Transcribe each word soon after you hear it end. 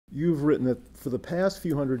You've written that for the past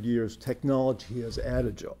few hundred years, technology has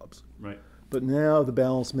added jobs. Right. But now the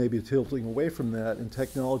balance may be tilting away from that, and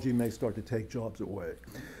technology may start to take jobs away.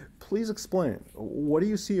 Please explain. What do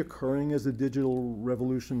you see occurring as the digital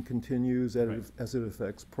revolution continues, as it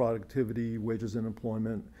affects productivity, wages, and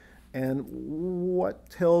employment? And what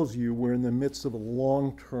tells you we're in the midst of a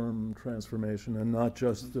long-term transformation and not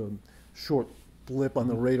just a short blip on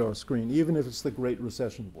the radar screen, even if it's the Great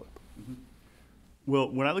Recession blip?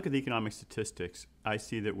 Well, when I look at the economic statistics, I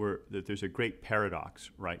see that there's a great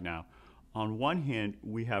paradox right now. On one hand,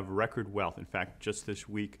 we have record wealth. In fact, just this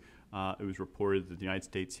week, it was reported that the United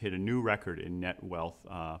States hit a new record in net wealth,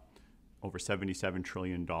 over $77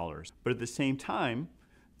 trillion. But at the same time,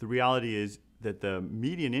 the reality is that the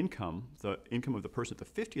median income, the income of the person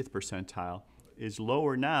at the 50th percentile, is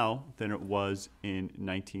lower now than it was in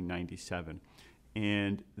 1997.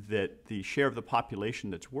 And that the share of the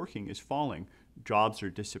population that's working is falling. Jobs are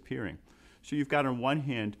disappearing. So you've got on one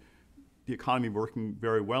hand the economy working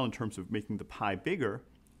very well in terms of making the pie bigger,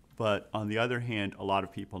 but on the other hand, a lot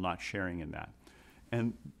of people not sharing in that.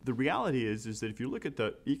 And the reality is that if you look at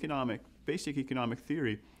the basic economic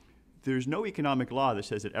theory, there's no economic law that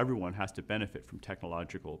says that everyone has to benefit from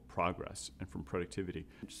technological progress and from productivity.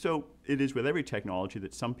 So it is with every technology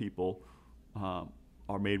that some people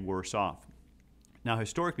are made worse off. Now,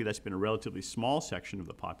 historically, that's been a relatively small section of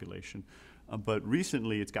the population, but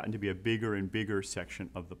recently it's gotten to be a bigger and bigger section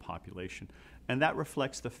of the population. And that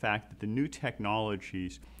reflects the fact that the new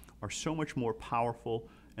technologies are so much more powerful,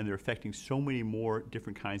 and they're affecting so many more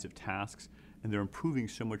different kinds of tasks, and they're improving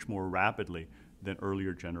so much more rapidly than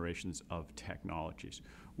earlier generations of technologies.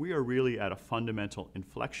 We are really at a fundamental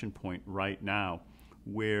inflection point right now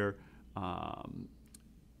where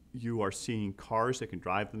you are seeing cars that can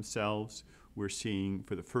drive themselves. We're seeing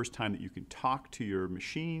for the first time that you can talk to your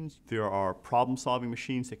machines. There are problem-solving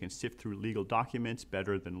machines that can sift through legal documents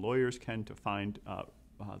better than lawyers can to find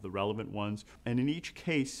the relevant ones. And in each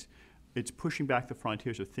case, it's pushing back the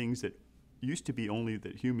frontiers of things that used to be only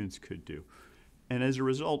that humans could do. And as a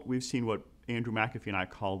result, we've seen what Andrew McAfee and I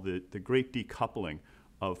call the great decoupling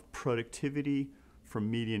of productivity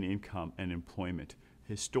from median income and employment.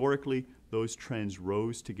 Historically, those trends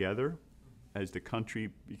rose together as the country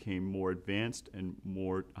became more advanced and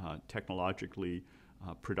more technologically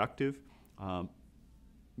productive.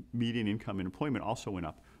 Median income and employment also went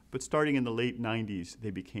up. But starting in the late 90s, they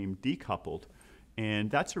became decoupled.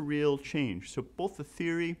 And that's a real change. So both the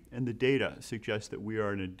theory and the data suggest that we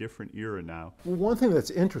are in a different era now. Well, one thing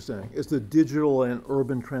that's interesting is that digital and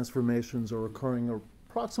urban transformations are occurring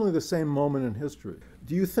approximately the same moment in history.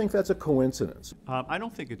 Do you think that's a coincidence? I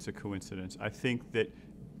don't think it's a coincidence. I think that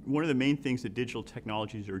one of the main things that digital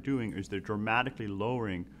technologies are doing is they're dramatically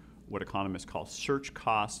lowering what economists call search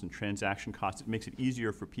costs and transaction costs. It makes it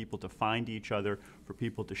easier for people to find each other, for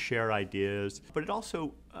people to share ideas. But it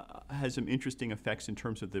also has some interesting effects in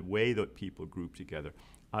terms of the way that people group together.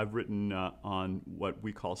 I've written on what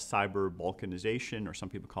we call cyber balkanization, or some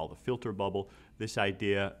people call the filter bubble, this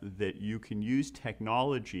idea that you can use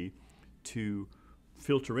technology to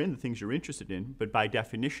filter in the things you're interested in, but by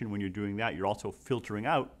definition, when you're doing that, you're also filtering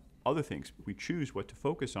out other things. We choose what to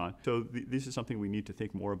focus on. So this is something we need to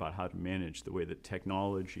think more about, how to manage the way that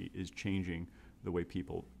technology is changing the way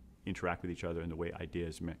people interact with each other and the way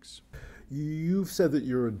ideas mix. You've said that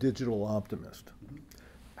you're a digital optimist.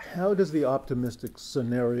 How does the optimistic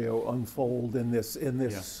scenario unfold in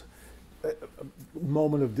this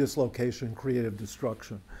moment of dislocation, creative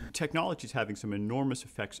destruction? Technology is having some enormous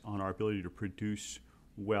effects on our ability to produce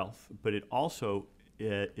wealth, but it also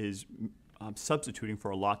is substituting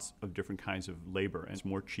for lots of different kinds of labor, and it's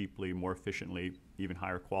more cheaply, more efficiently, even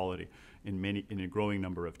higher quality in a growing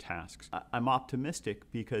number of tasks. I'm optimistic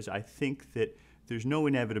because I think that there's no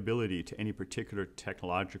inevitability to any particular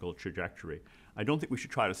technological trajectory. I don't think we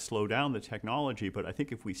should try to slow down the technology, but I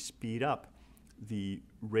think if we speed up the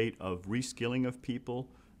rate of reskilling of people,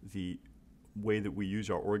 the way that we use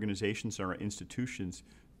our organizations and our institutions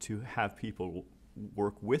to have people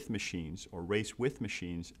work with machines or race with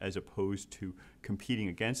machines as opposed to competing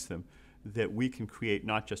against them, that we can create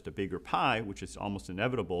not just a bigger pie, which is almost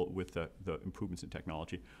inevitable with the improvements in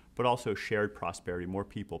technology, but also shared prosperity, more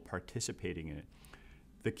people participating in it.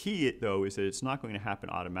 The key, though, is that it's not going to happen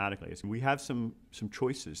automatically. We have some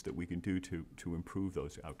choices that we can do to improve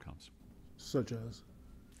those outcomes. Such as?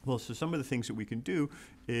 Well, so some of the things that we can do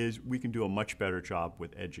is we can do a much better job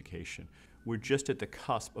with education. We're just at the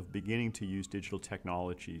cusp of beginning to use digital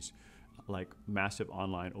technologies like massive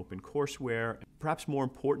online open courseware. Perhaps more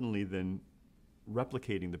importantly than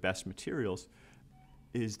replicating the best materials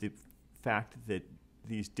is the fact that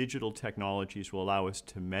these digital technologies will allow us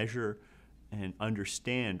to measure and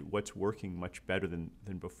understand what's working much better than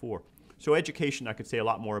before. So education, I could say a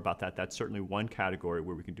lot more about that. That's certainly one category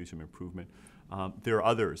where we can do some improvement. There are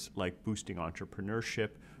others, like boosting entrepreneurship,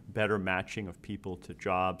 better matching of people to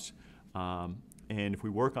jobs. And if we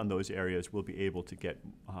work on those areas, we'll be able to get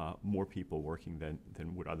more people working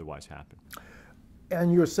than would otherwise happen.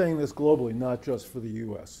 And you're saying this globally, not just for the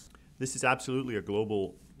U.S. This is absolutely a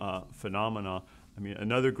global phenomena. I mean,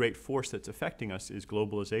 another great force that's affecting us is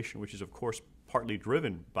globalization, which is, of course, partly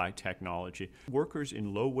driven by technology. Workers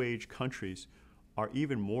in low-wage countries are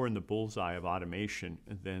even more in the bullseye of automation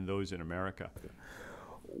than those in America.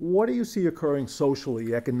 What do you see occurring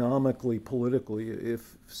socially, economically, politically,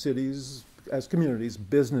 if cities, as communities,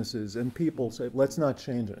 businesses, and people say, let's not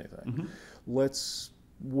change anything. Mm-hmm. Let's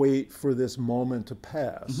wait for this moment to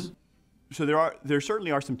pass. Mm-hmm. So there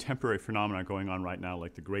certainly are some temporary phenomena going on right now,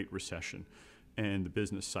 like the Great Recession and the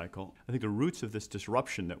business cycle. I think the roots of this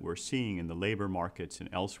disruption that we're seeing in the labor markets and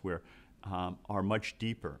elsewhere are much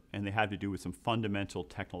deeper, and they have to do with some fundamental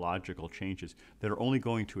technological changes that are only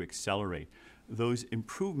going to accelerate. Those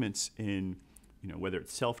improvements in, whether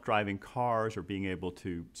it's self-driving cars or being able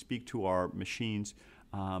to speak to our machines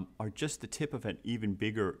are just the tip of an even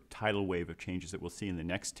bigger tidal wave of changes that we'll see in the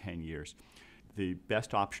next 10 years. The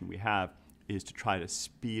best option we have is to try to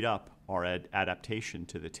speed up our adaptation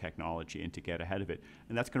to the technology and to get ahead of it.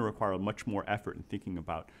 And that's going to require much more effort in thinking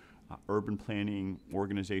about urban planning,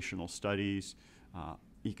 organizational studies,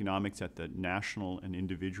 economics at the national and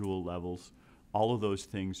individual levels. All of those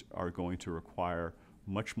things are going to require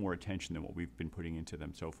much more attention than what we've been putting into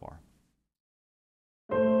them so far.